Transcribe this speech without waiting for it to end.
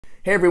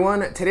Hey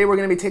everyone, today we're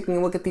going to be taking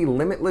a look at the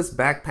Limitless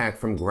Backpack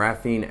from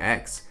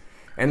Graphene-X.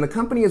 And the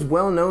company is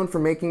well known for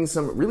making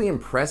some really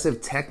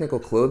impressive technical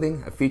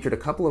clothing. I featured a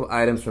couple of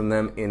items from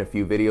them in a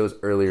few videos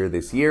earlier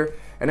this year,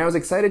 and I was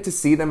excited to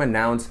see them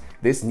announce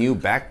this new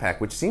backpack,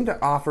 which seemed to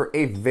offer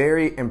a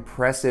very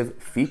impressive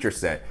feature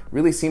set.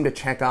 Really seemed to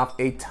check off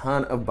a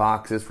ton of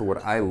boxes for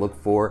what I look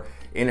for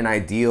in an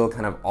ideal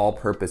kind of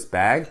all-purpose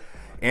bag.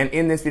 And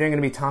in this video, I'm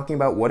going to be talking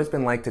about what it's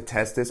been like to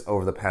test this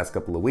over the past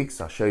couple of weeks.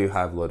 I'll show you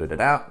how I've loaded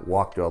it out,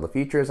 walk through all the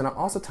features, and I'll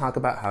also talk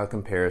about how it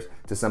compares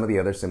to some of the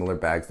other similar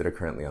bags that are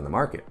currently on the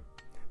market.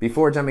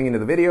 Before jumping into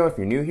the video, if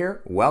you're new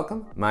here,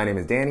 welcome. My name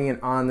is Danny, and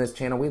on this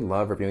channel, we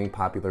love reviewing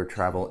popular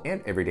travel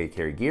and everyday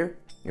carry gear.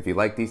 If you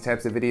like these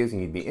types of videos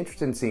and you'd be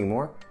interested in seeing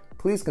more,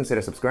 please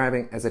consider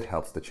subscribing as it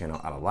helps the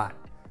channel out a lot.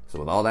 So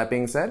with all that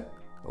being said,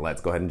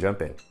 let's go ahead and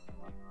jump in.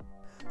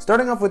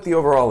 Starting off with the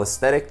overall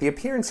aesthetic, the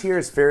appearance here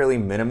is fairly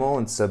minimal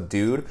and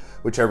subdued,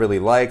 which I really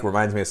like.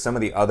 Reminds me of some of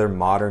the other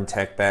modern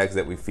tech bags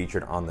that we've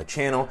featured on the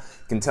channel.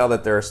 You can tell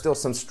that there are still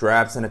some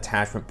straps and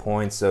attachment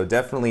points, so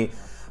definitely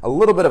a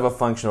little bit of a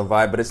functional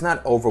vibe, but it's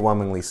not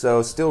overwhelmingly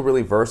so. Still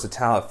really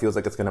versatile. It feels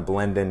like it's going to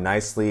blend in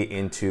nicely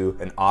into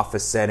an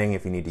office setting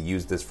if you need to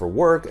use this for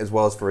work, as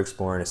well as for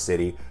exploring a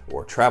city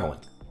or traveling.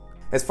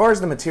 As far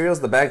as the materials,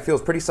 the bag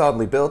feels pretty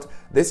solidly built.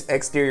 This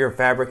exterior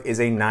fabric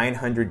is a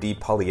 900D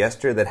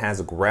polyester that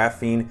has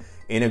graphene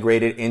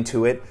integrated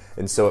into it,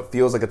 and so it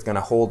feels like it's going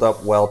to hold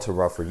up well to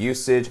rougher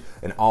usage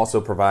and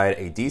also provide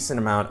a decent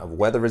amount of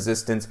weather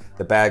resistance.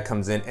 The bag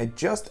comes in at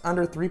just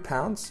under 3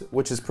 pounds,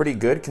 which is pretty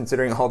good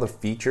considering all the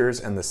features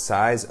and the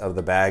size of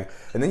the bag.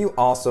 And then you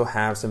also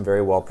have some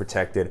very well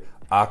protected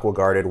aqua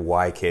guarded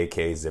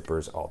YKK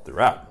zippers all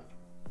throughout.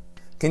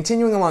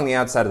 Continuing along the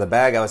outside of the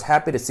bag, I was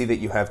happy to see that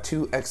you have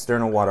 2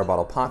 external water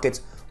bottle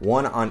pockets,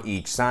 one on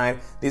each side.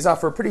 These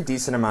offer a pretty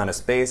decent amount of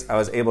space. I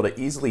was able to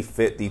easily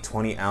fit the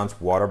 20-ounce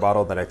water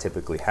bottle that I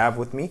typically have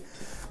with me.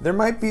 There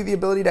might be the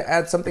ability to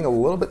add something a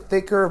little bit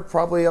thicker,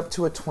 probably up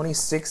to a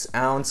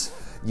 26-ounce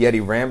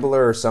Yeti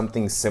Rambler or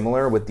something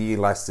similar with the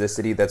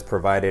elasticity that's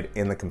provided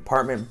in the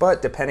compartment,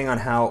 but depending on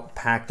how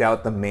packed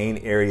out the main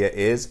area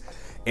is,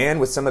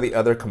 and with some of the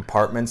other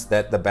compartments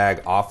that the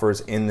bag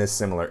offers in this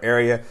similar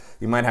area,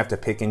 you might have to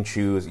pick and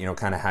choose,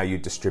 kind of how you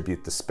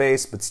distribute the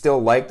space, but still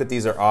like that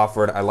these are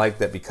offered. I like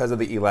that because of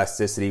the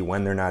elasticity,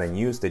 when they're not in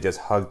use, they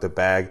just hug the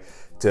bag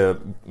to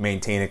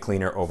maintain a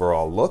cleaner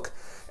overall look.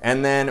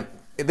 And then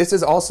this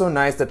is also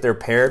nice that they're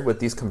paired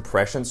with these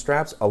compression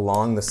straps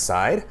along the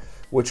side,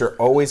 which are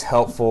always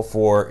helpful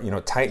for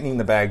tightening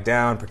the bag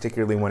down,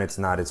 particularly when it's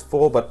not as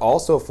full, but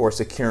also for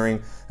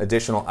securing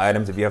additional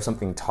items. If you have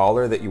something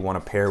taller that you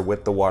want to pair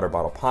with the water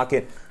bottle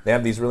pocket, they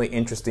have these really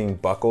interesting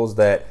buckles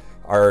that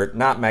are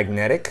not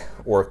magnetic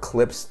or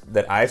clips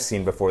that I've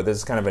seen before. This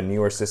is kind of a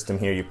newer system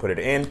here. You put it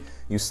in,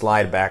 you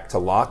slide back to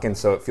lock, and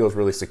so it feels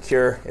really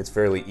secure. It's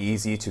fairly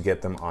easy to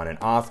get them on and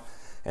off,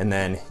 and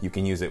then you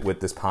can use it with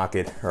this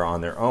pocket or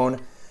on their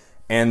own.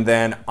 And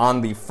then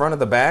on the front of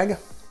the bag,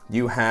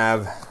 you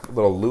have a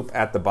little loop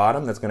at the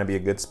bottom that's going to be a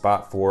good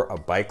spot for a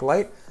bike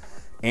light.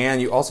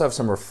 And you also have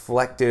some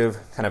reflective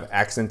kind of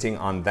accenting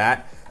on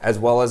that, as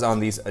well as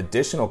on these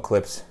additional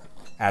clips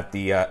at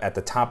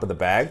the top of the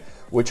bag,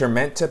 which are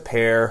meant to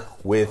pair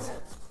with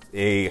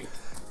a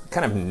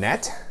kind of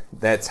net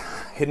that's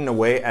hidden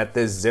away at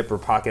this zipper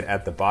pocket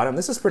at the bottom.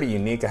 This is pretty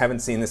unique. I haven't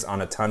seen this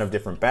on a ton of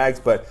different bags,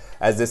 but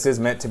as this is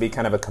meant to be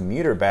kind of a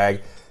commuter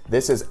bag,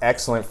 this is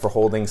excellent for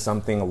holding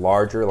something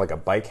larger like a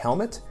bike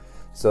helmet.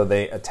 So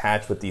they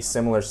attach with these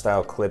similar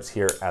style clips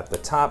here at the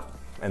top,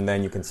 and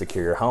then you can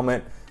secure your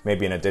helmet,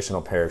 maybe an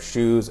additional pair of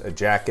shoes, a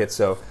jacket.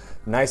 So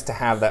nice to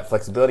have that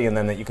flexibility, and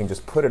then that you can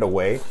just put it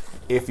away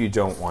if you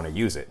don't want to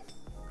use it.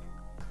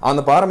 On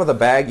the bottom of the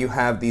bag, you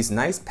have these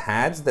nice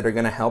pads that are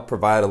going to help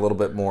provide a little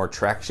bit more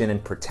traction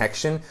and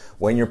protection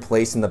when you're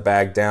placing the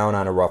bag down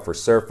on a rougher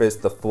surface.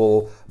 The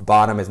full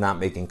bottom is not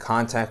making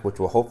contact, which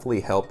will hopefully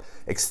help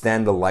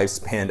extend the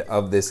lifespan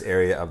of this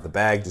area of the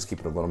bag, just keep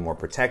it a little more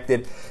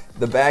protected.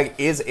 The bag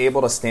is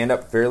able to stand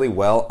up fairly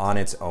well on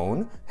its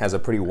own, has a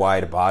pretty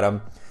wide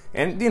bottom.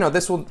 And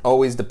this will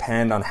always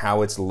depend on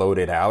how it's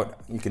loaded out.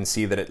 You can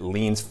see that it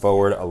leans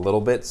forward a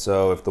little bit,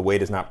 so if the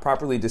weight is not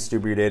properly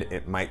distributed,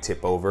 it might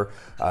tip over.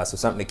 So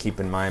something to keep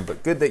in mind,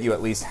 but good that you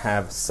at least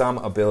have some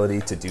ability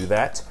to do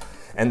that.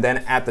 And then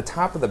at the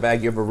top of the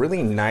bag, you have a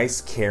really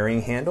nice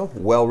carrying handle,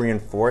 well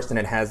reinforced, and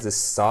it has this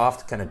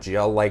soft kind of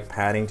gel-like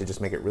padding to just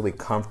make it really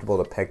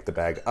comfortable to pick the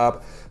bag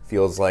up.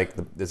 Feels like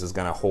this is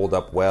gonna hold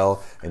up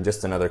well, and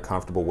just another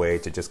comfortable way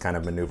to just kind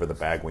of maneuver the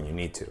bag when you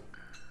need to.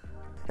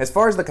 As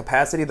far as the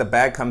capacity, the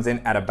bag comes in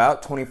at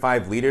about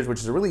 25 liters, which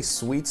is a really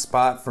sweet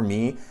spot for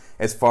me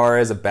as far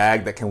as a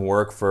bag that can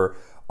work for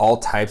all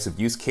types of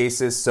use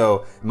cases.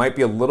 So it might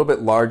be a little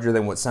bit larger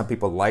than what some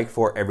people like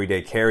for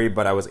everyday carry,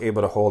 but I was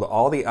able to hold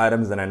all the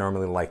items that I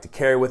normally like to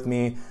carry with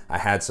me. I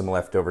had some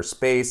leftover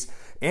space,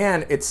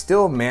 and it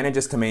still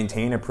manages to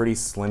maintain a pretty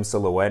slim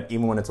silhouette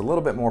even when it's a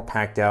little bit more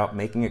packed out,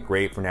 making it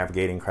great for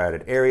navigating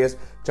crowded areas,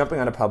 jumping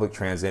onto public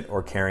transit,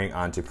 or carrying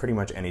onto pretty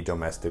much any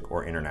domestic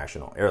or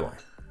international airline.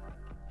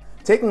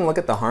 Taking a look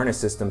at the harness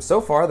system,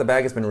 so far the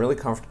bag has been really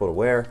comfortable to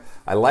wear.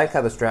 I like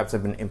how the straps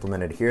have been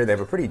implemented here. They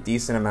have a pretty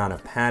decent amount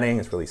of padding.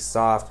 It's really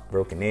soft,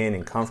 broken in,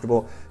 and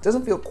comfortable. It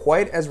doesn't feel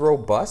quite as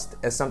robust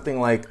as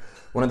something like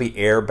one of the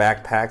Air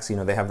backpacks. You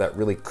know, they have that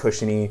really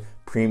cushiony,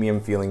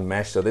 premium feeling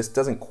mesh, so this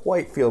doesn't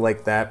quite feel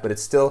like that, but it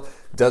still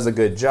does a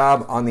good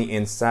job. On the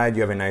inside,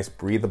 you have a nice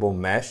breathable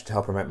mesh to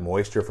help prevent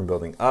moisture from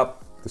building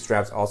up. The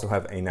straps also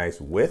have a nice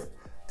width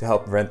to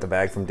help prevent the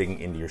bag from digging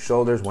into your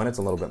shoulders when it's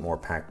a little bit more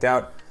packed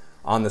out.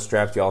 On the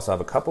straps, you also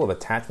have a couple of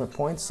attachment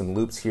points, some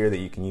loops here that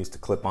you can use to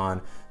clip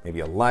on maybe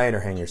a light or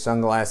hang your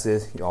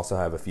sunglasses. You also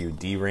have a few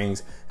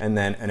D-rings and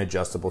then an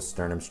adjustable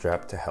sternum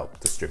strap to help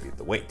distribute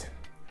the weight.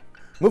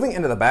 Moving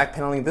into the back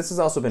paneling, this has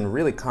also been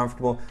really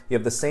comfortable. You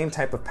have the same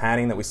type of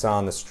padding that we saw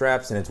on the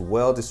straps and it's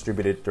well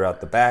distributed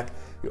throughout the back.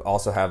 You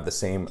also have the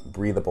same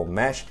breathable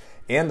mesh,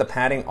 and the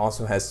padding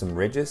also has some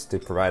ridges to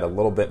provide a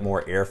little bit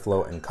more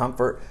airflow and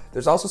comfort.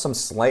 There's also some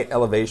slight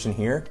elevation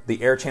here.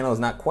 The air channel is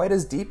not quite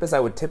as deep as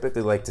I would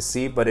typically like to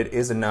see, but it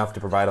is enough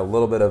to provide a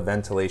little bit of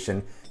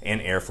ventilation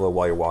and airflow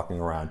while you're walking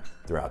around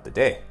throughout the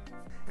day.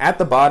 At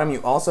the bottom,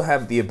 you also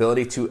have the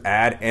ability to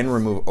add and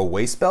remove a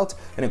waist belt.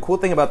 And a cool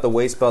thing about the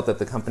waist belt that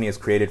the company has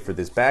created for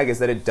this bag is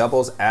that it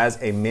doubles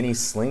as a mini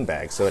sling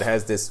bag. So it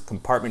has this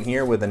compartment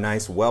here with a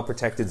nice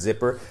well-protected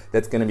zipper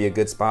that's gonna be a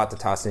good spot to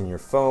toss in your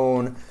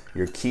phone,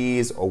 your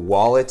keys, a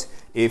wallet,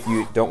 if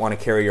you don't wanna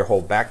carry your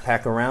whole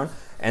backpack around.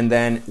 And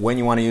then when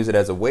you want to use it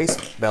as a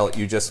waist belt,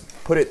 you just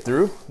put it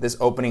through this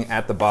opening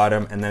at the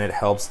bottom, and then it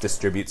helps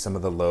distribute some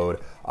of the load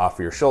off of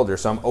your shoulder.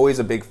 So I'm always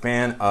a big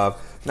fan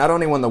of not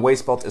only when the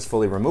waist belt is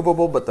fully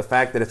removable, but the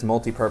fact that it's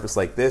multi-purpose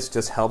like this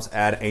just helps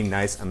add a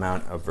nice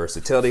amount of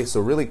versatility. So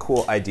really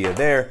cool idea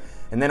there.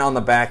 And then on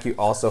the back, you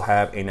also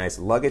have a nice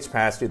luggage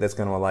pass-through that's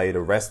going to allow you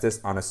to rest this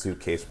on a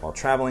suitcase while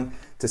traveling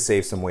to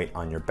save some weight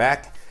on your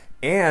back.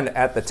 And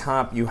at the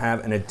top, you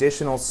have an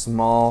additional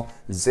small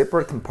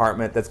zippered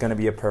compartment that's gonna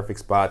be a perfect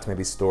spot to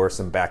maybe store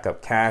some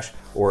backup cash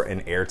or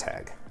an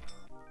AirTag.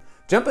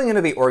 Jumping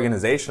into the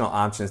organizational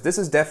options, this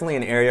is definitely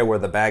an area where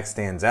the bag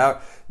stands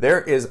out.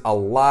 There is a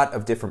lot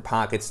of different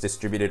pockets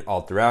distributed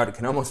all throughout. It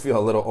can almost feel a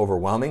little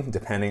overwhelming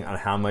depending on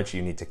how much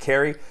you need to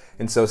carry.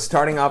 And so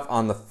starting off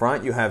on the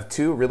front, you have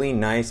two really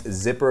nice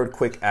zippered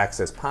quick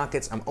access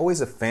pockets. I'm always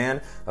a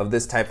fan of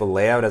this type of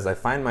layout as I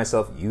find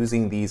myself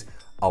using these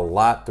a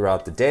lot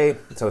throughout the day.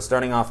 So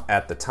starting off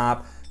at the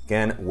top,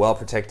 again,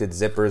 well-protected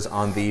zippers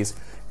on these.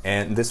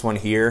 And this one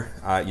here,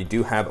 you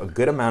do have a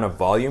good amount of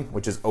volume,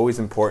 which is always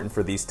important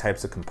for these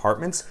types of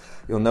compartments.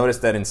 You'll notice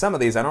that in some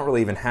of these, I don't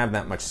really even have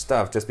that much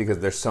stuff just because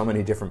there's so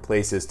many different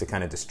places to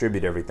kind of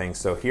distribute everything.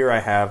 So here I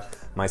have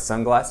my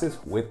sunglasses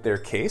with their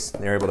case.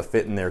 They're able to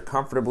fit in there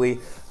comfortably.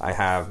 I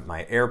have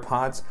my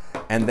AirPods,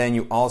 and then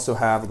you also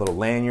have a little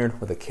lanyard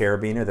with a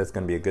carabiner that's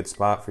gonna be a good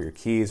spot for your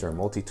keys or a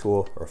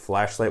multi-tool or a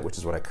flashlight, which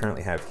is what I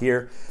currently have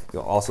here.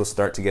 You'll also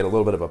start to get a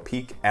little bit of a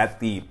peek at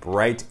the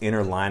bright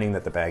inner lining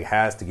that the bag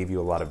has to give you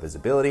a lot of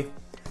visibility.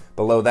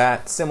 Below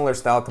that, similar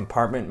style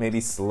compartment, maybe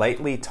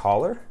slightly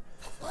taller.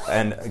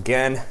 And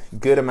again,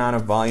 good amount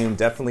of volume,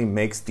 definitely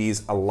makes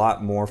these a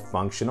lot more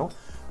functional.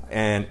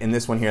 And in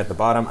this one here at the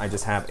bottom, I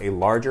just have a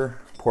larger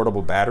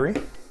portable battery.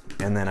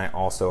 And then I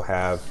also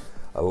have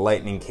a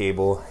lightning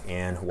cable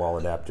and wall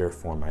adapter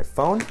for my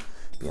phone.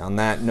 Beyond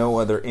that, no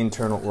other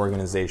internal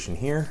organization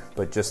here,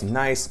 but just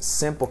nice,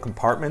 simple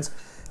compartments.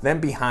 Then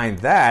behind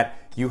that,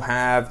 you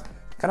have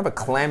kind of a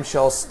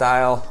clamshell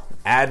style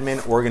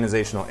admin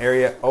organizational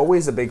area.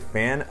 Always a big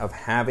fan of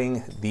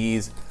having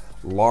these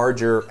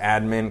larger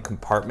admin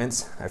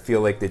compartments. I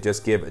feel like they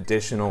just give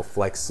additional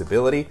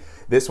flexibility.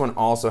 This one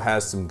also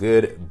has some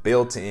good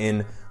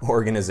built-in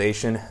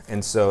organization.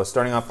 And so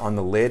starting off on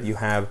the lid, you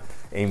have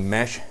a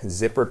mesh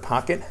zippered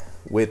pocket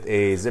with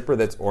a zipper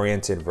that's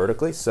oriented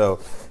vertically. So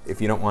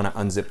if you don't want to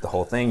unzip the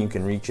whole thing, you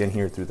can reach in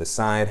here through the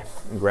side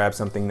and grab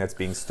something that's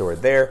being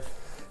stored there.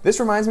 This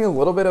reminds me a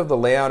little bit of the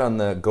layout on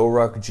the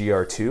GoRuck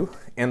GR2.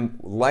 And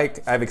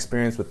like I've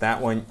experienced with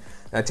that one,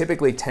 I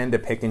typically tend to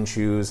pick and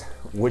choose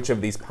which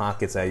of these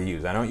pockets I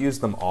use. I don't use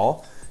them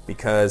all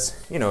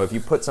because, you know, if you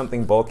put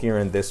something bulkier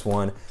in this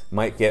one, it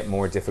might get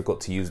more difficult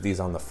to use these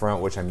on the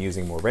front, which I'm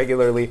using more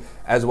regularly,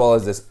 as well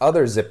as this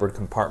other zippered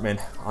compartment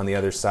on the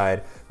other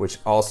side, which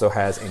also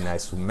has a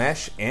nice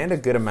mesh and a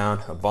good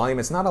amount of volume.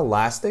 It's not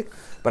elastic,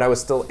 but I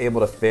was still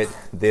able to fit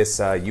this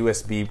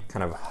USB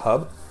kind of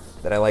hub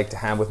that I like to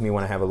have with me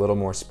when I have a little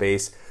more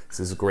space. This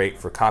is great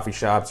for coffee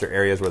shops or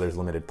areas where there's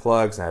limited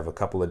plugs. I have a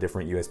couple of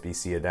different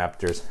USB-C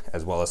adapters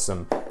as well as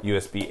some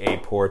USB-A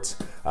ports,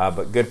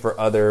 but good for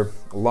other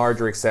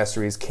larger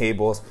accessories,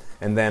 cables.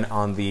 And then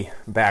on the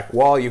back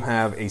wall, you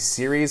have a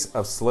series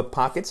of slip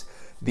pockets.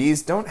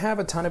 These don't have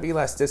a ton of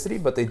elasticity,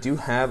 but they do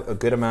have a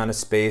good amount of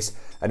space.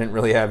 I didn't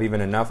really have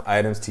even enough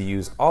items to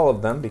use all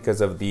of them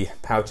because of the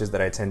pouches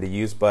that I tend to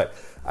use, but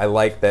I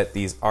like that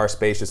these are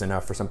spacious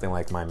enough for something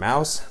like my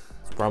mouse.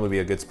 Probably be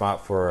a good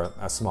spot for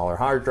a smaller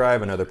hard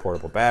drive, another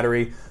portable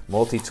battery,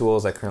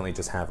 multi-tools. I currently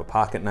just have a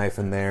pocket knife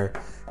in there.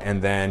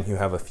 And then you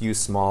have a few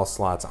small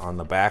slots on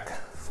the back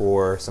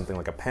for something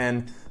like a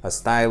pen, a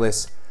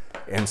stylus,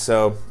 And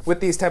so with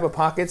these type of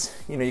pockets,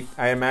 you know,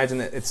 I imagine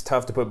that it's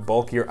tough to put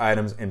bulkier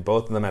items in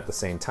both of them at the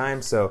same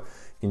time. So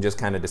you can just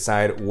kind of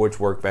decide which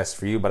work best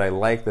for you. But I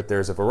like that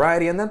there's a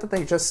variety and that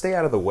they just stay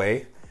out of the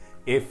way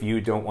if you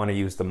don't want to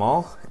use them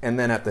all. And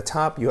then at the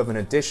top, you have an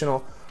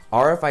additional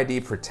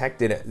RFID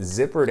protected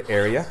zippered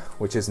area,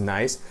 which is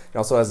nice. It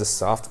also has a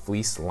soft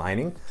fleece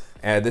lining.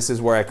 This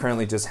is where I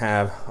currently just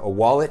have a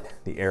wallet,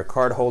 the Air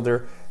card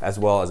holder, as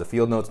well as a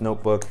field notes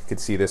notebook. You could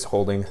see this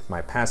holding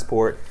my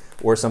passport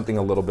or something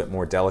a little bit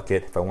more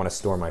delicate if I want to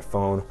store my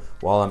phone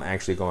while I'm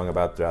actually going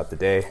about throughout the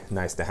day.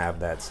 Nice to have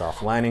that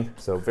soft lining.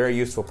 So very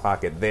useful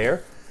pocket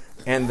there.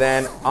 And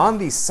then on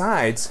these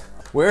sides,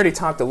 we already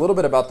talked a little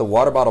bit about the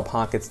water bottle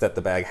pockets that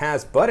the bag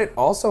has, but it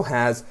also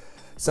has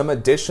some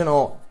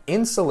additional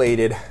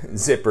insulated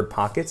zippered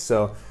pockets.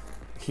 So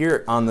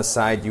here on the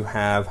side, you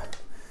have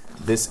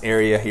this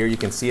area here. You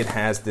can see it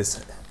has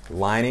this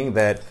lining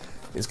that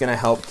is going to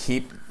help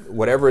keep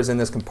whatever is in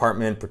this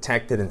compartment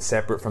protected and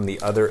separate from the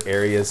other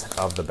areas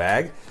of the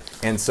bag.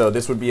 And so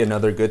this would be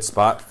another good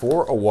spot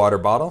for a water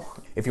bottle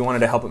if you wanted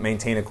to help it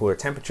maintain a cooler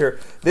temperature.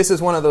 This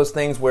is one of those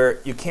things where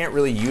you can't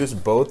really use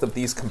both of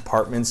these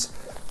compartments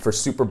for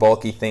super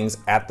bulky things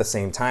at the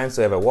same time.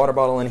 So I have a water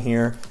bottle in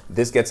here.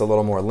 This gets a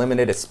little more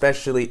limited,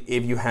 especially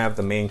if you have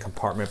the main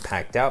compartment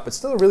packed out, but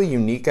still a really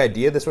unique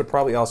idea. This would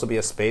probably also be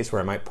a space where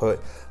I might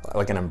put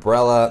like an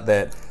umbrella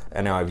that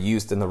I know I've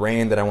used in the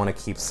rain that I want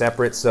to keep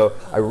separate. So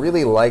I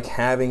really like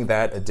having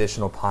that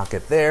additional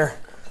pocket there.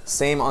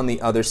 Same on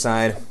the other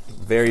side,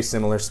 very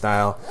similar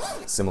style,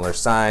 similar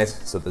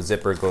size. So the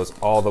zipper goes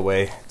all the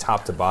way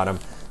top to bottom.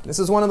 This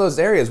is one of those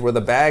areas where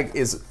the bag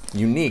is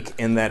unique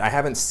in that I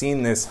haven't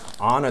seen this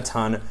on a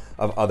ton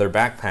of other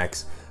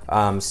backpacks.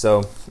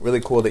 So really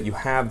cool that you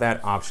have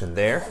that option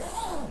there.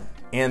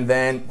 And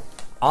then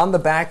on the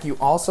back, you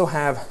also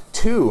have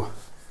two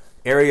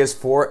areas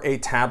for a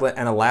tablet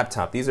and a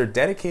laptop. These are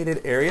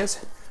dedicated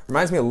areas.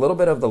 Reminds me a little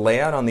bit of the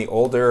layout on the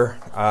older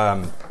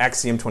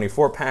Axiom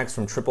 24 packs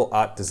from Triple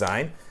Aught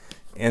Design.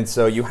 And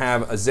so you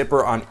have a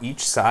zipper on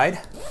each side,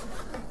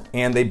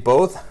 and they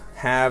both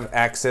have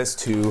access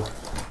to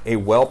a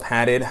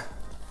well-padded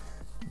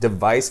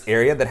device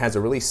area that has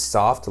a really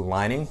soft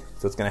lining.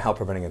 So it's gonna help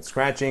preventing it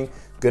scratching,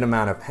 good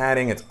amount of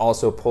padding. It's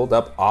also pulled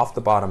up off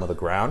the bottom of the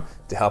ground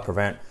to help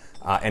prevent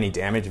any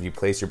damage if you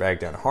place your bag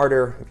down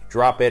harder, if you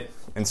drop it.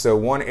 And so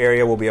one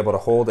area will be able to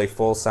hold a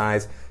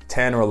full-size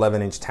 10 or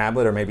 11-inch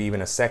tablet, or maybe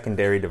even a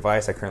secondary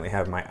device. I currently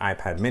have my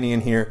iPad mini in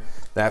here.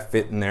 That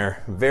fit in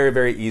there very,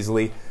 very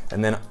easily.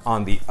 And then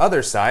on the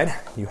other side,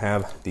 you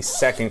have the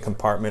second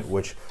compartment,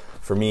 which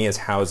for me is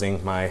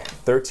housing my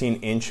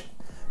 13-inch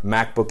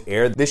MacBook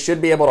Air. This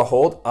should be able to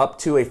hold up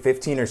to a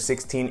 15 or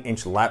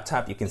 16-inch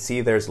laptop. You can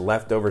see there's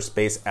leftover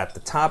space at the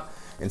top.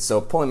 And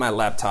so pulling my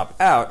laptop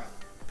out,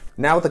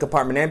 now with the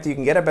compartment empty, you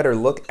can get a better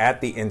look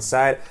at the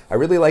inside. I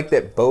really like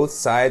that both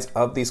sides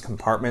of these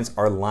compartments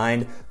are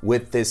lined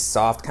with this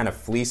soft kind of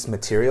fleece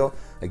material,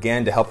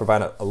 again, to help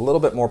provide a little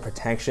bit more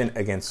protection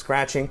against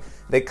scratching.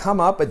 They come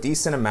up a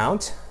decent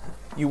amount.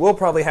 You will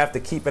probably have to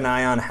keep an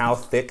eye on how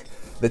thick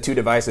the two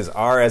devices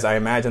are, as I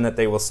imagine that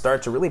they will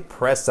start to really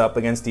press up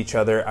against each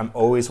other. I'm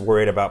always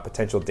worried about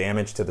potential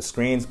damage to the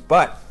screens,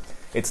 but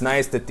it's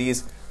nice that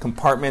these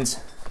compartments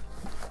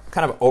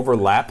kind of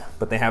overlap,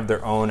 but they have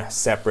their own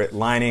separate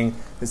lining,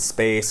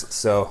 space.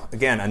 So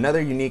again,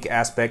 another unique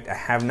aspect. I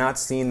have not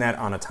seen that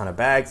on a ton of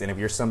bags. And if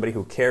you're somebody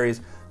who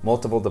carries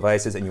multiple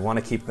devices and you want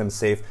to keep them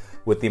safe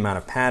with the amount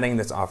of padding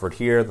that's offered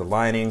here, the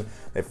lining,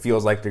 it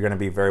feels like they're going to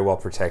be very well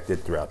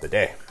protected throughout the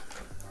day.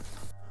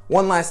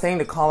 One last thing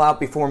to call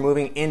out before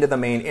moving into the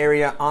main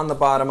area. On the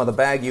bottom of the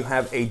bag, you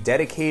have a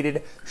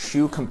dedicated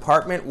shoe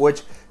compartment,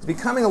 which is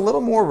becoming a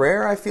little more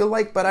rare, I feel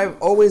like, but I've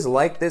always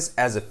liked this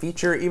as a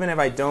feature, even if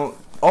I don't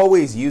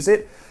always use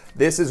it.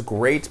 This is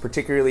great,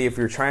 particularly if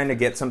you're trying to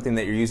get something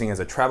that you're using as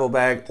a travel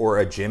bag or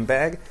a gym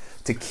bag,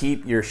 to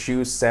keep your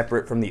shoes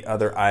separate from the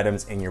other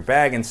items in your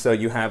bag. And so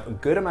you have a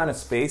good amount of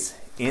space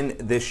in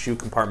this shoe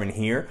compartment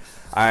here.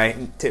 I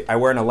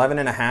wear an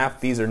 11.5.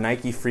 These are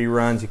Nike free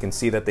runs. You can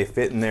see that they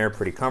fit in there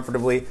pretty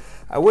comfortably.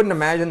 I wouldn't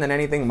imagine that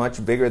anything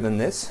much bigger than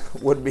this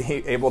would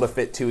be able to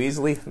fit too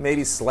easily,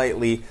 maybe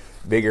slightly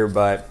bigger,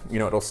 but you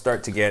know, it'll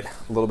start to get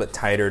a little bit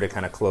tighter to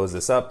kind of close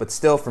this up. But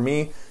still, for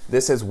me,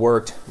 this has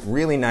worked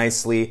really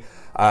nicely.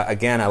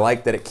 Again, I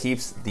like that it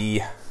keeps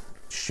the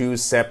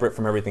shoes separate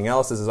from everything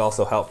else. This is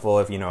also helpful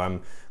if, you know,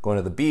 I'm going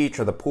to the beach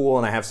or the pool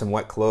and I have some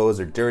wet clothes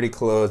or dirty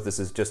clothes. This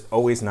is just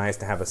always nice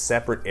to have a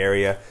separate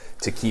area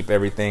to keep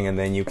everything, and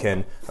then you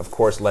can, of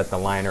course, let the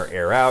liner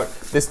air out.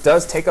 This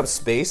does take up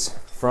space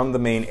from the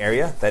main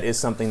area. That is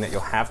something that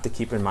you'll have to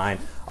keep in mind.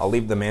 I'll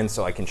leave them in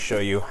so I can show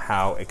you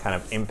how it kind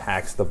of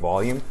impacts the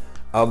volume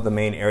of the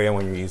main area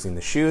when you're using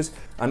the shoes.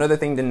 Another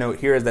thing to note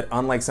here is that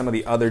unlike some of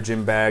the other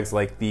gym bags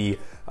like the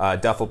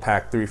Duffel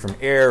Pack 3 from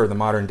Air or the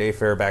modern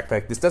Dayfarer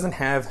backpack, this doesn't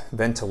have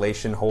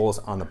ventilation holes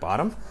on the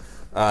bottom.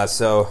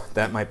 So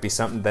that might be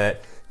something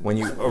that when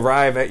you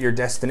arrive at your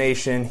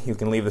destination, you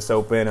can leave this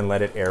open and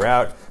let it air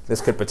out.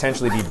 This could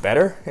potentially be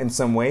better in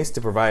some ways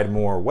to provide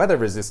more weather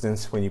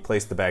resistance when you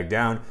place the bag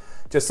down.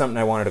 just something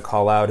I wanted to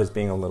call out as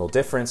being a little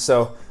different.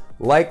 So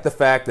like the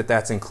fact that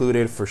that's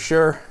included for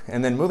sure.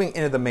 And then moving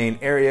into the main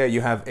area,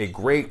 you have a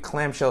great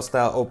clamshell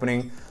style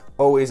opening,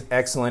 always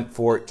excellent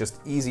for just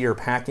easier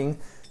packing.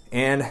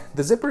 And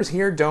the zippers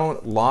here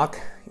don't lock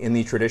in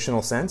the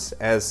traditional sense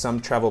as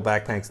some travel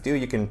backpacks do.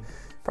 You can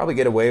probably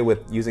get away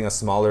with using a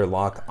smaller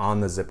lock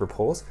on the zipper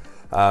pulls,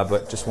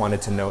 but just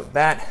wanted to note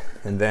that.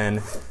 And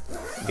then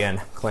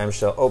again,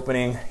 clamshell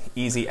opening,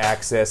 easy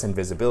access and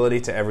visibility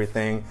to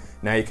everything.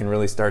 Now you can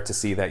really start to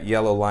see that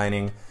yellow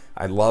lining.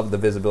 I love the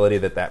visibility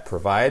that that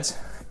provides.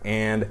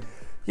 And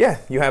yeah,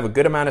 you have a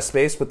good amount of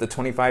space with the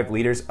 25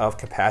 liters of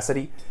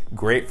capacity.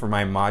 Great for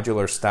my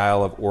modular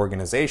style of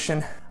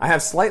organization. I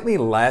have slightly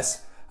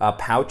less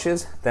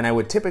pouches than I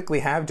would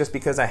typically have just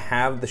because I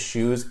have the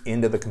shoes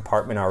into the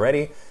compartment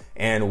already.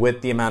 And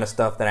with the amount of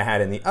stuff that I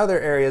had in the other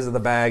areas of the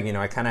bag, you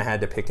know, I kind of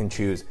had to pick and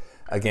choose,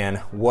 again,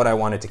 what I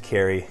wanted to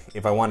carry.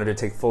 If I wanted to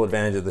take full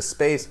advantage of the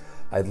space,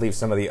 I'd leave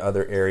some of the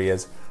other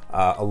areas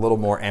a little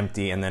more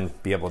empty and then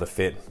be able to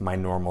fit my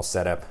normal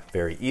setup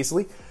very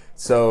easily.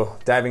 So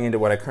diving into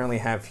what I currently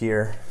have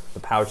here,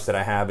 the pouch that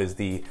I have is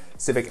the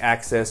Civic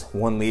Access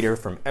 1 liter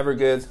from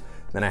Evergoods.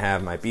 Then I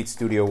have my Beat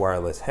Studio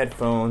wireless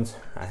headphones.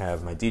 I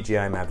have my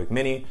DJI Mavic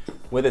Mini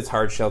with its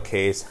hard shell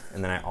case.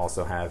 And then I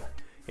also have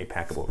a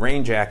packable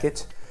rain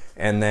jacket.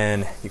 And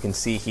then you can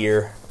see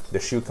here the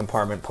shoe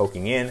compartment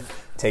poking in.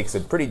 Takes a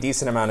pretty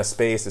decent amount of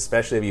space,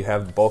 especially if you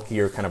have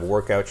bulkier kind of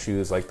workout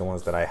shoes like the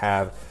ones that I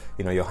have.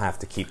 You know, you'll have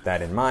to keep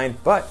that in mind.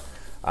 But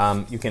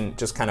you can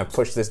just kind of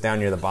push this down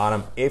near the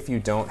bottom if you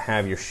don't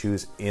have your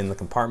shoes in the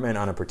compartment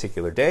on a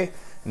particular day.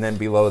 And then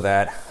below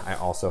that, I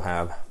also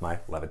have my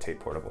Levitate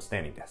portable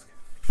standing desk.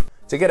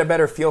 To get a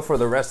better feel for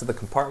the rest of the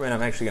compartment,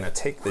 I'm actually gonna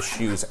take the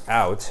shoes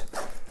out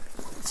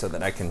so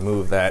that I can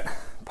move that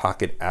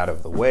pocket out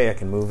of the way. I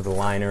can move the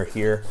liner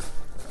here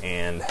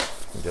and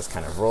just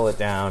kind of roll it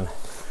down,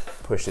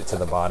 push it to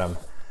the bottom.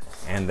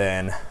 And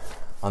then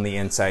on the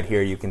inside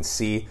here, you can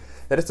see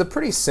that it's a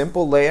pretty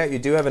simple layout. You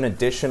do have an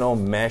additional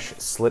mesh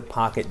slip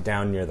pocket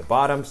down near the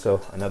bottom.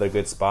 So another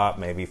good spot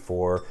maybe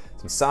for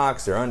some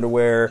socks or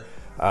underwear,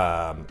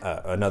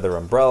 another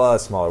umbrella, a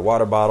smaller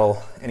water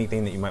bottle,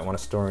 anything that you might want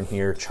to store in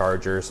here,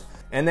 chargers.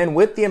 And then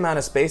with the amount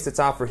of space that's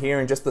offered here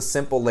and just the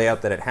simple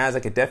layout that it has, I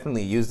could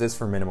definitely use this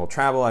for minimal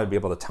travel. I'd be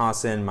able to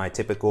toss in my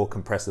typical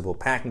compressible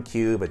packing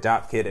cube, a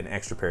dop kit, an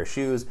extra pair of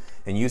shoes,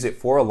 and use it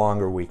for a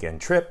longer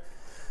weekend trip.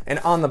 And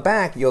on the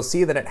back, you'll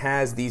see that it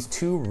has these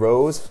 2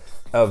 rows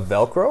of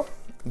Velcro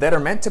that are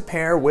meant to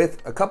pair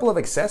with a couple of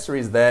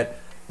accessories that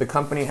the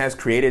company has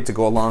created to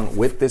go along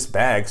with this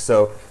bag.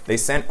 So they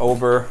sent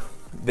over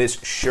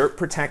this shirt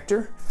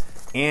protector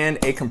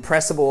and a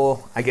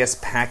compressible, I guess,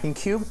 packing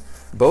cube.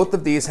 Both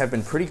of these have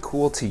been pretty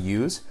cool to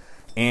use,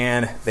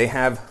 and they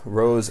have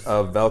rows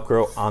of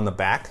Velcro on the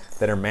back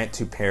that are meant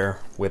to pair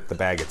with the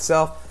bag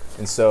itself.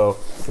 And so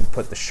you can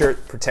put the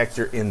shirt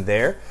protector in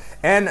there.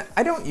 And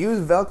I don't use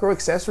Velcro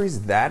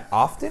accessories that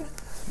often,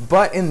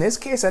 but in this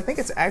case, I think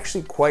it's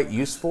actually quite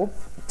useful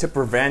to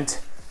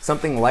prevent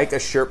something like a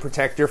shirt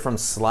protector from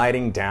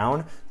sliding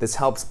down. This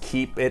helps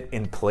keep it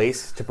in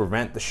place to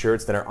prevent the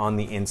shirts that are on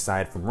the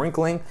inside from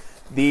wrinkling.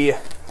 The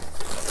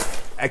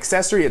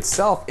accessory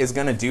itself is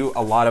gonna do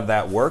a lot of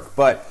that work,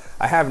 but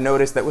I have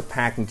noticed that with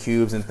packing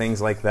cubes and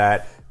things like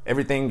that,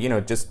 everything, you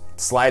know, just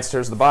slides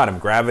towards the bottom.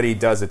 Gravity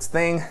does its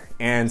thing,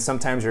 and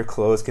sometimes your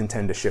clothes can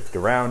tend to shift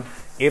around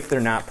if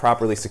they're not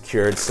properly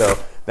secured. So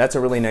that's a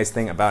really nice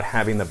thing about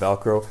having the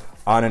Velcro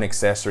on an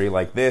accessory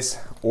like this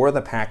or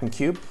the packing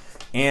cube.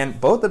 And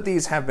both of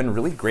these have been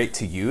really great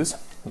to use.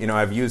 You know,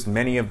 I've used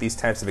many of these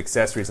types of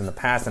accessories in the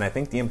past, and I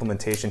think the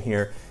implementation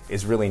here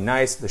is really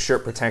nice. The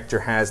shirt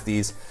protector has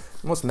these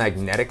almost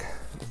magnetic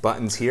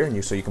buttons here,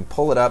 and so you can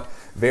pull it up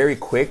very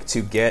quick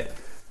to get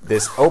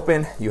this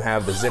open. You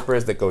have the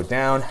zippers that go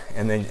down,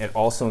 and then it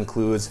also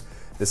includes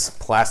this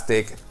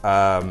plastic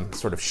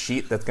sort of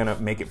sheet that's gonna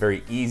make it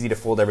very easy to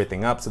fold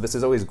everything up. So this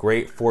is always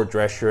great for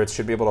dress shirts.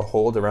 Should be able to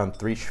hold around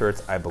 3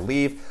 shirts, I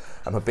believe.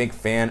 I'm a big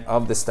fan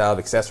of this style of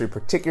accessory,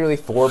 particularly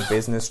for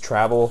business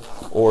travel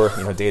or,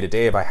 you know, day to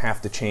day if I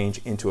have to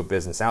change into a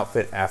business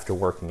outfit after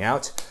working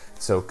out.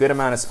 So good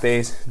amount of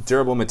space,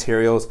 durable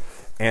materials,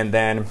 and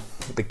then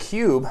the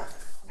cube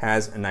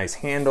has a nice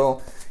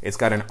handle. It's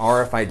got an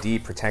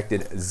RFID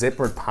protected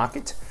zippered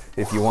pocket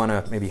if you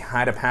wanna maybe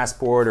hide a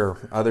passport or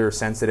other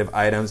sensitive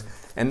items.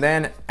 And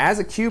then as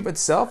a cube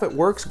itself, it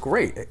works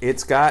great.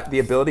 It's got the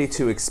ability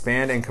to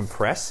expand and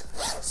compress.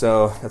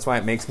 So that's why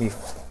it makes me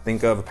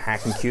think of a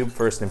packing cube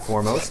first and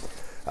foremost.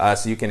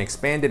 So you can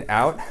expand it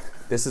out.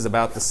 This is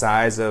about the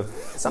size of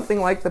something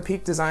like the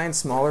Peak Design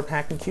smaller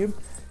packing cube.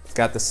 It's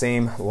got the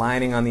same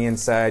lining on the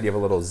inside. You have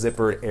a little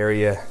zippered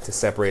area to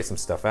separate some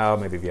stuff out.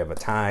 Maybe if you have a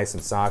tie,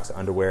 some socks,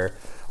 underwear.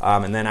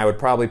 And then I would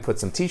probably put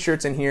some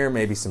t-shirts in here,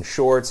 maybe some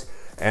shorts,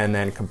 and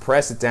then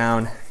compress it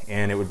down,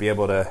 and it would be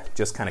able to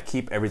just kind of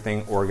keep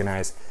everything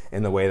organized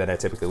in the way that I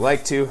typically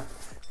like to.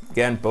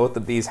 Again, both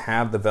of these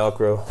have the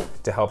Velcro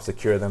to help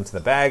secure them to the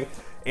bag.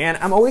 And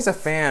I'm always a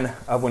fan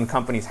of when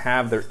companies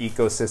have their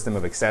ecosystem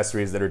of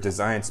accessories that are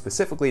designed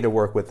specifically to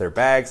work with their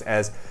bags,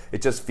 as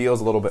it just feels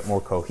a little bit more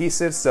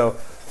cohesive. So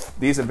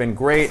these have been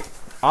great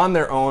on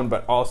their own,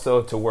 but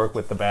also to work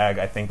with the bag.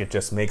 I think it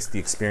just makes the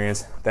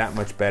experience that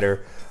much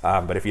better.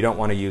 But if you don't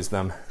want to use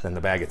them, then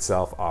the bag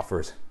itself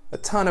offers a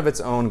ton of its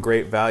own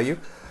great value.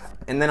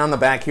 And then on the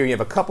back here, you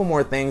have a couple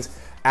more things.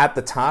 At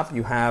the top,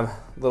 you have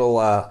a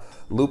little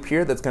loop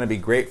here that's going to be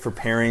great for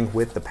pairing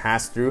with the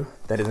pass-through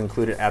that is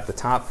included at the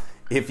top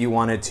if you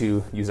wanted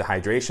to use a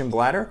hydration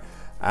bladder.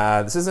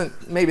 This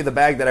isn't maybe the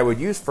bag that I would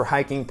use for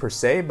hiking per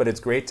se, but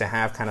it's great to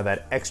have kind of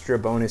that extra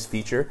bonus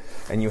feature.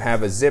 And you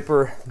have a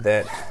zipper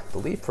that I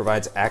believe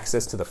provides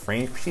access to the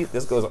frame sheet.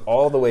 This goes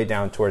all the way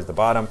down towards the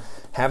bottom.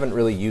 Haven't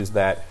really used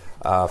that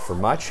for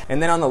much.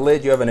 And then on the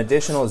lid, you have an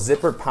additional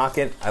zippered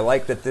pocket. I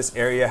like that this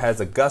area has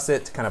a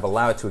gusset to kind of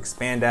allow it to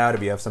expand out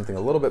if you have something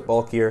a little bit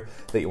bulkier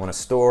that you want to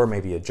store,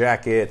 maybe a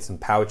jacket, some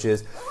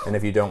pouches. And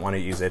if you don't want to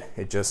use it,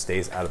 it just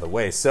stays out of the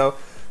way. So,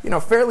 you know,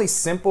 fairly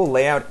simple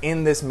layout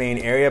in this main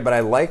area, but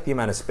I like the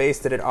amount of space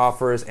that it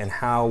offers and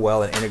how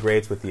well it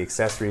integrates with the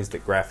accessories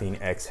that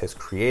Graphene-X has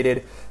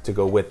created to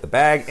go with the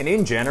bag. And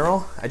in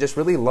general, I just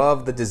really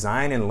love the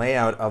design and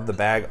layout of the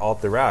bag all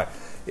throughout.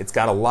 It's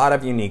got a lot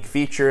of unique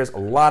features, a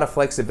lot of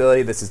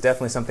flexibility. This is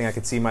definitely something I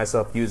could see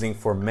myself using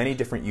for many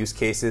different use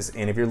cases.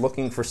 And if you're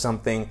looking for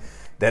something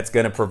that's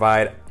going to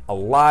provide a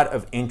lot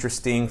of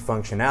interesting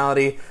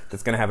functionality,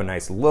 that's going to have a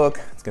nice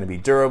look, it's going to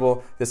be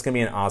durable, this is going to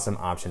be an awesome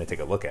option to take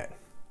a look at.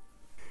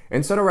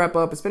 And so to wrap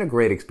up, it's been a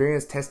great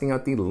experience testing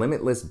out the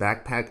Limitless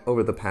Backpack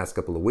over the past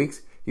couple of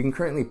weeks. You can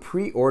currently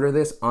pre-order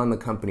this on the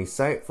company's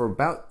site for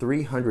about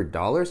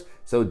 $300,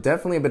 so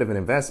definitely a bit of an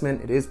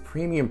investment. It is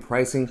premium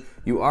pricing.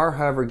 You are,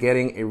 however,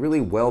 getting a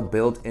really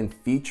well-built and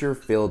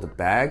feature-filled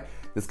bag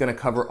that's going to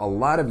cover a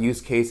lot of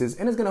use cases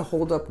and is going to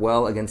hold up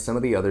well against some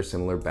of the other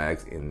similar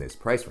bags in this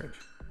price range.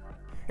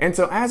 And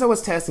so as I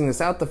was testing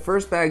this out, the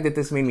first bag that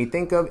this made me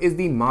think of is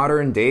the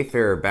Modern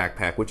Dayfarer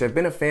backpack, which I've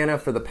been a fan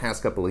of for the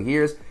past couple of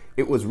years.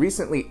 It was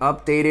recently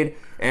updated,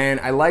 and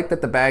I like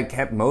that the bag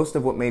kept most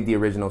of what made the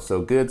original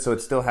so good, so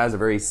it still has a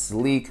very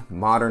sleek,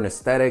 modern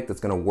aesthetic that's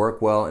going to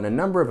work well in a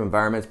number of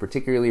environments,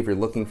 particularly if you're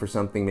looking for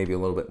something maybe a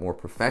little bit more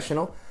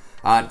professional.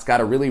 It's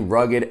got a really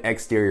rugged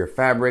exterior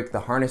fabric.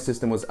 The harness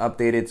system was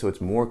updated, so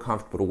it's more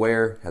comfortable to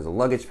wear. It has a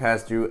luggage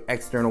pass-through,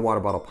 external water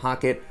bottle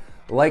pocket.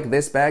 Like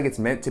this bag, it's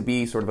meant to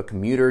be sort of a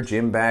commuter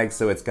gym bag,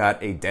 so it's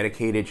got a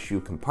dedicated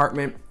shoe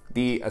compartment.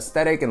 The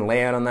aesthetic and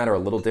layout on that are a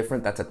little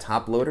different. That's a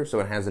top loader,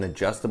 so it has an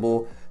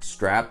adjustable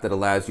strap that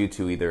allows you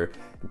to either,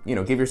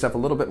 give yourself a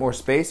little bit more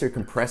space or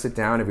compress it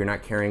down if you're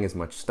not carrying as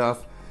much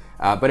stuff.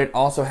 But it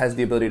also has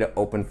the ability to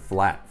open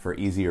flat for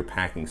easier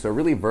packing. So a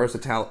really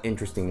versatile,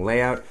 interesting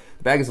layout.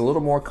 The bag is a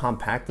little more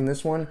compact than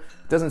this one.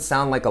 It doesn't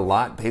sound like a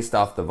lot based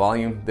off the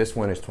volume. This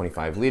one is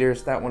 25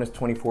 liters, that one is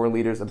 24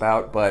 liters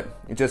about, but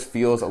it just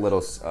feels a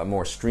little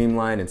more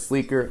streamlined and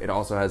sleeker. It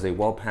also has a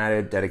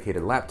well-padded,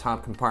 dedicated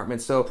laptop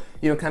compartment. So,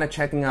 kind of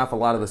checking off a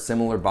lot of the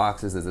similar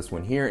boxes as this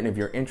one here. And if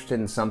you're interested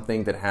in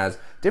something that has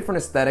different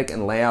aesthetic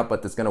and layout,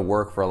 but that's gonna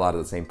work for a lot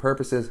of the same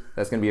purposes,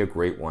 that's gonna be a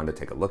great one to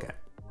take a look at.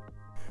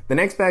 The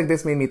next bag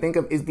this made me think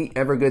of is the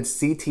Evergood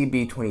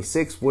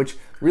CTB26, which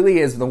really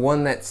is the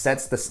one that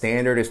sets the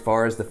standard as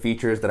far as the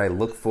features that I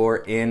look for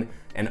in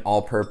an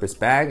all-purpose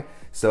bag.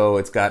 So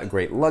it's got a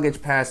great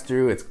luggage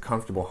pass-through, it's a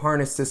comfortable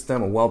harness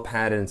system, a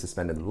well-padded and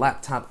suspended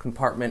laptop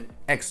compartment,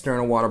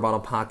 external water bottle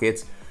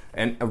pockets,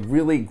 and a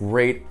really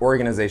great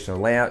organizational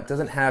layout. It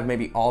doesn't have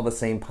maybe all the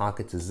same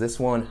pockets as this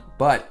one,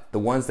 but the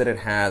ones that it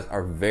has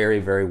are very,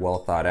 very well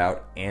thought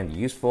out and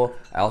useful.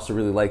 I also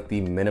really like the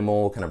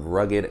minimal, kind of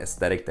rugged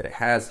aesthetic that it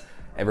has.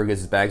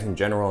 Evergood's bags in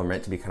general are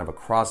meant to be kind of a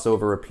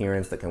crossover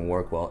appearance that can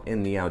work well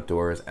in the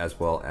outdoors as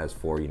well as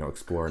for,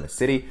 exploring a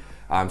city.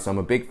 So I'm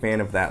a big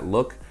fan of that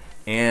look.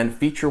 And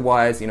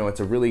feature-wise, it's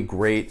a really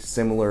great,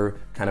 similar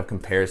kind of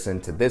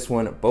comparison to this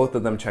one. Both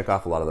of them check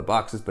off a lot of the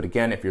boxes, but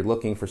again, if you're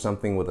looking for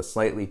something with a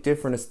slightly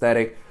different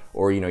aesthetic,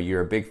 or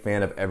you're a big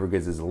fan of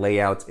Evergood's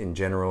layouts in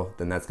general,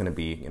 then that's gonna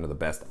be the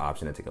best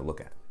option to take a look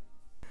at.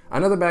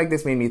 Another bag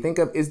this made me think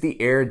of is the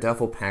Air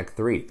Duffel Pack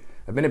 3.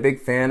 I've been a big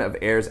fan of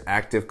Air's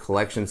active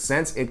collection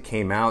since it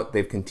came out.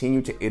 They've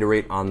continued to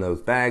iterate on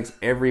those bags.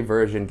 Every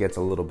version gets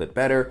a little bit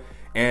better.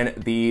 And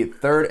the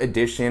third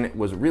edition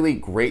was really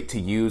great to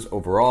use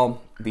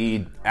overall.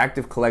 The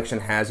active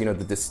collection has, the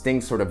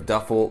distinct sort of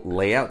duffel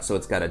layout. So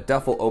it's got a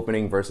duffel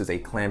opening versus a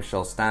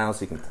clamshell style,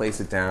 so you can place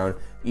it down,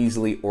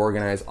 easily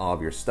organize all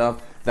of your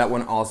stuff. That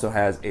one also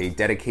has a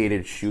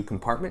dedicated shoe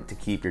compartment to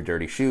keep your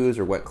dirty shoes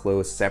or wet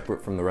clothes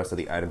separate from the rest of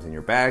the items in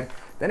your bag.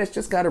 Then it's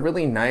just got a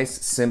really nice,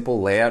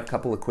 simple layout,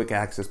 couple of quick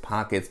access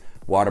pockets,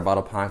 water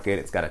bottle pocket.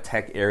 It's got a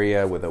tech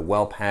area with a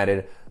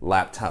well-padded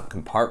laptop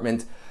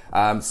compartment.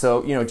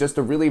 So, just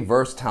a really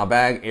versatile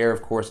bag. Air,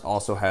 of course,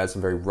 also has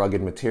some very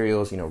rugged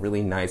materials,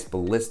 really nice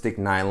ballistic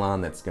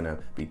nylon that's gonna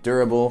be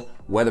durable,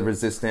 weather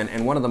resistant,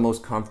 and one of the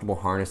most comfortable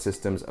harness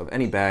systems of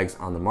any bags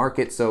on the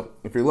market. So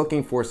if you're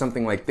looking for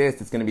something like this,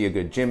 it's gonna be a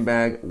good gym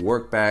bag,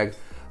 work bag,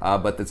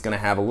 but that's gonna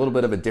have a little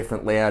bit of a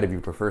different layout if you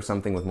prefer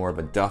something with more of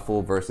a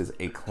duffel versus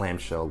a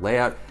clamshell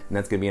layout, and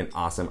that's gonna be an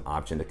awesome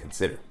option to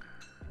consider.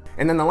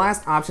 And then the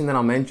last option that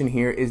I'll mention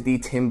here is the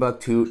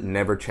Timbuktu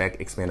Never Check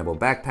Expandable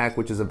Backpack,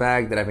 which is a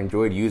bag that I've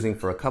enjoyed using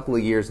for a couple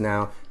of years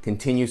now,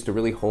 continues to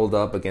really hold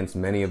up against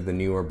many of the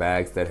newer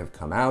bags that have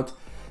come out.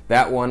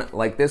 That one,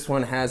 like this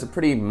one, has a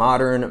pretty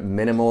modern,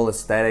 minimal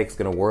aesthetic. It's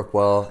gonna work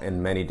well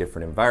in many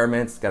different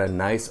environments. It's got a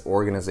nice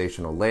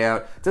organizational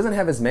layout. It doesn't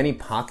have as many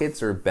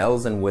pockets or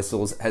bells and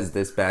whistles as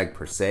this bag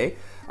per se,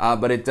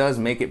 but it does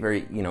make it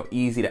very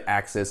easy to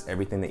access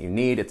everything that you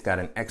need. It's got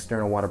an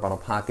external water bottle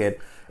pocket,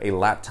 a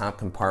laptop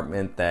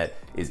compartment that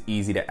is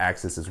easy to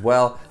access as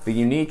well. The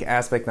unique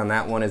aspect on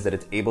that one is that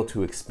it's able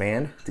to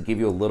expand to give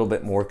you a little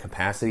bit more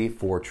capacity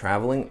for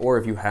traveling, or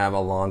if you have a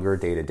longer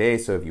day-to-day,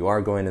 so if you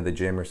are going to the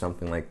gym or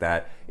something like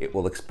that, it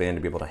will expand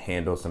to be able to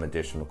handle some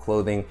additional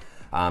clothing,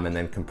 and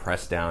then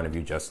compress down if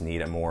you just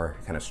need a more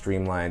kind of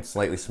streamlined,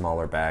 slightly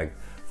smaller bag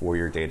for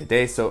your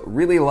day-to-day. So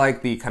really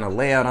like the kind of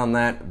layout on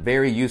that,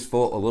 very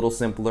useful, a little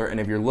simpler, and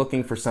if you're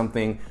looking for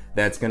something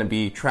that's gonna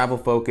be travel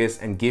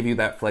focused and give you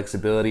that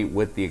flexibility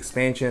with the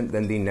expansion,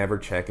 then the Never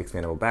Check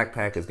Expandable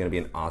Backpack is gonna be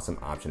an awesome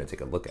option to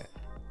take a look at.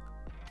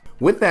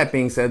 With that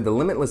being said, the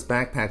Limitless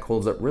Backpack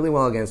holds up really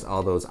well against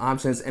all those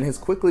options and has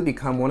quickly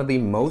become one of the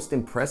most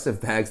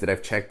impressive bags that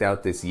I've checked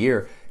out this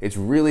year. It's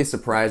really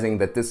surprising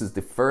that this is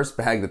the first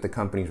bag that the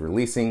company's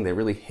releasing. They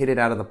really hit it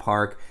out of the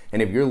park. And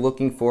if you're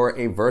looking for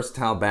a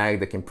versatile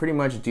bag that can pretty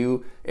much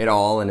do it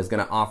all and is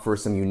gonna offer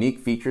some unique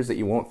features that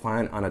you won't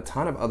find on a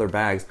ton of other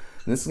bags,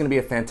 then this is gonna be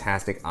a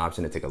fantastic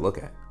option to take a look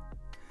at.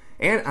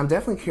 And I'm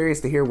definitely curious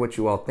to hear what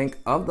you all think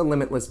of the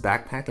Limitless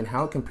Backpack and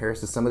how it compares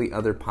to some of the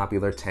other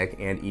popular tech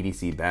and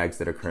EDC bags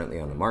that are currently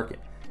on the market.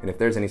 And if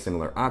there's any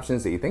similar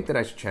options that you think that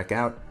I should check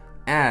out,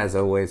 as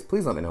always,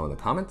 please let me know in the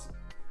comments.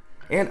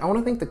 And I want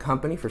to thank the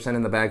company for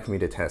sending the bag for me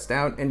to test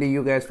out, and to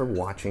you guys for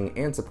watching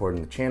and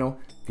supporting the channel.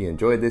 If you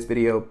enjoyed this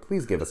video,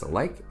 please give us a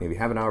like. If you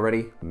haven't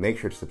already, make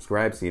sure to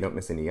subscribe so you don't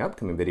miss any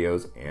upcoming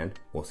videos, and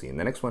we'll see you in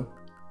the next one.